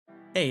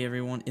Hey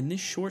everyone, in this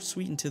short,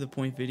 sweet, and to the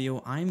point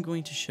video, I'm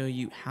going to show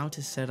you how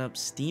to set up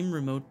Steam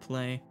Remote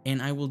Play,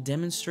 and I will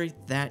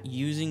demonstrate that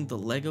using the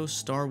LEGO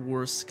Star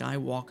Wars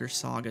Skywalker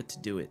Saga to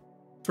do it.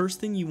 First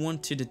thing you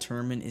want to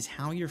determine is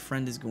how your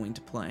friend is going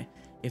to play.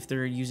 If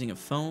they're using a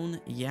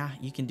phone, yeah,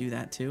 you can do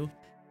that too.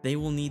 They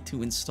will need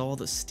to install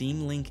the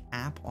Steam Link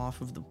app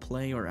off of the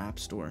Play or App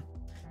Store.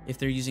 If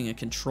they're using a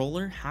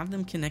controller, have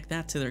them connect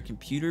that to their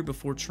computer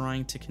before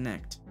trying to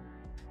connect.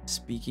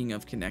 Speaking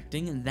of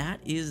connecting, that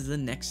is the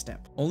next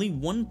step. Only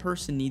one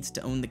person needs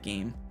to own the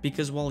game,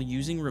 because while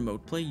using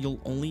Remote Play,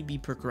 you'll only be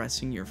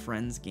progressing your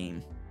friend's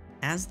game.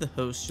 As the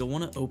host, you'll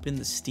want to open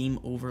the Steam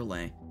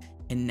overlay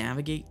and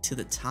navigate to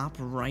the top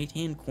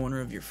right-hand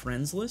corner of your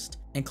friends list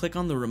and click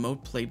on the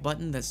Remote Play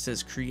button that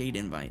says Create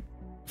Invite.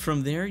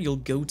 From there, you'll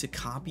go to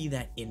copy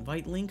that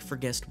invite link for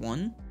guest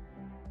 1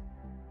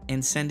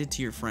 and send it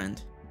to your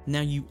friend.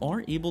 Now, you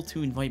are able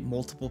to invite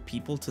multiple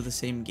people to the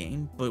same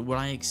game, but what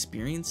I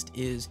experienced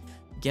is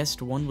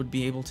guest 1 would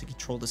be able to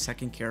control the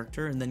second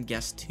character, and then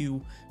guest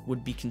 2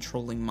 would be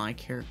controlling my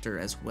character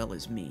as well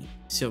as me.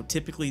 So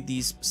typically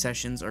these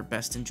sessions are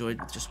best enjoyed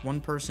with just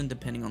one person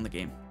depending on the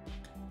game.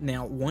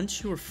 Now,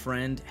 once your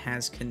friend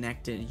has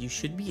connected, you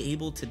should be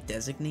able to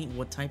designate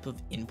what type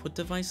of input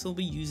device they'll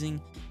be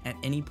using at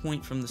any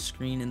point from the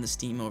screen in the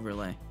Steam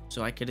overlay.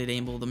 So I could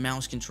enable the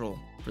mouse control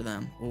for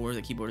them, or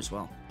the keyboard as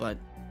well, but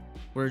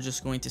we're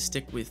just going to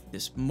stick with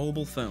this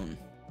mobile phone.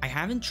 I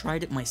haven't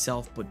tried it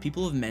myself, but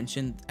people have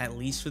mentioned, at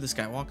least for the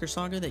Skywalker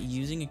Saga, that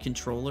using a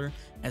controller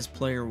as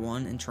player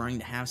 1 and trying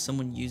to have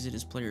someone use it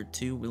as player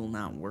 2 will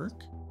not work.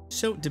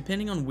 So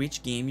depending on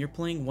which game you're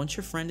playing, once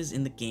your friend is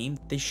in the game,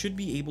 they should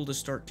be able to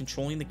start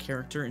controlling the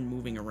character and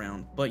moving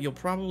around, but you'll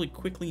probably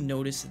quickly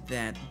notice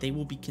that they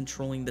will be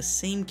controlling the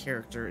same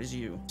character as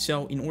you.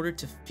 So in order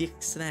to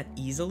fix that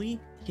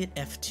easily, hit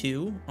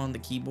F2 on the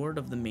keyboard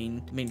of the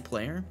main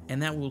player, and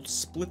that will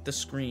split the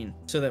screen,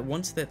 so that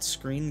once that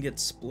screen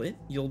gets split,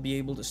 you'll be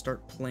able to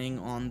start playing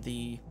on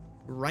the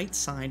right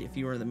side if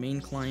you are the main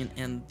client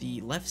and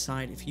the left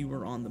side if you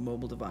were on the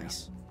mobile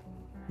device.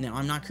 Now,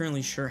 I'm not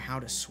currently sure how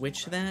to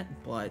switch that,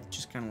 but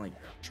just kind of like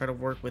try to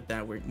work with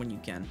that when you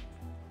can.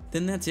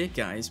 Then that's it,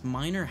 guys.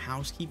 Minor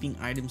housekeeping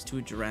items to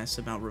address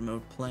about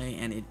Remote Play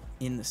and it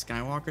in the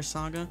Skywalker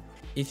Saga.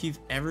 If you've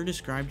ever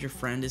described your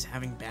friend as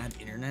having bad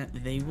internet,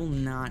 they will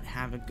not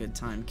have a good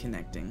time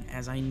connecting,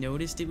 as I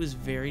noticed it was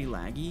very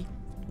laggy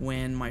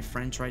when my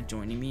friend tried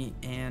joining me,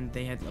 and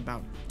they had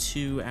about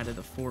 2 out of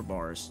the 4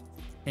 bars.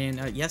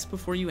 And yes,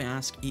 before you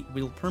ask, it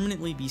will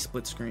permanently be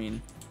split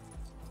screen.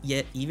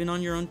 Yet, even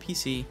on your own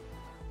PC,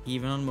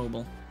 even on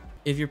mobile,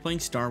 if you're playing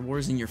Star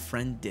Wars and your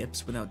friend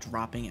dips without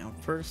dropping out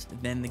first,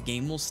 then the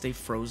game will stay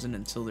frozen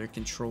until their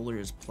controller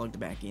is plugged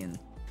back in.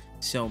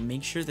 So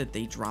make sure that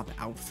they drop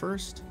out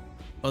first,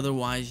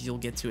 otherwise you'll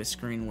get to a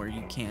screen where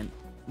you can't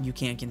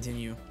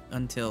continue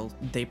until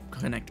they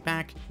connect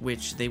back,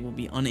 which they will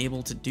be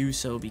unable to do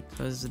so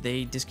because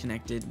they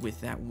disconnected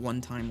with that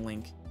one-time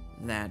link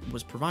that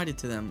was provided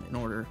to them in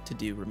order to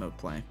do Remote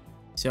Play.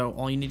 So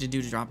all you need to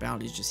do to drop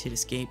out is just hit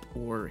escape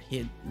or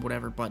hit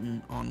whatever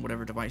button on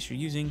whatever device you're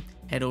using,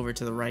 head over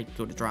to the right,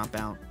 go to drop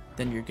out,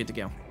 then you're good to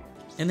go.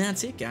 And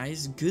that's it,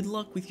 guys. Good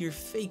luck with your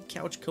fake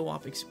couch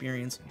co-op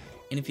experience,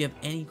 and if you have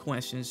any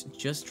questions,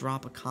 just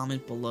drop a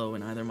comment below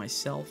and either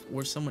myself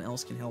or someone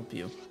else can help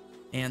you.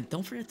 And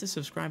don't forget to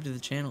subscribe to the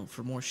channel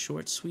for more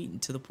short, sweet,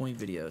 and to the point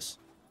videos.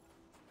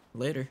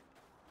 Later.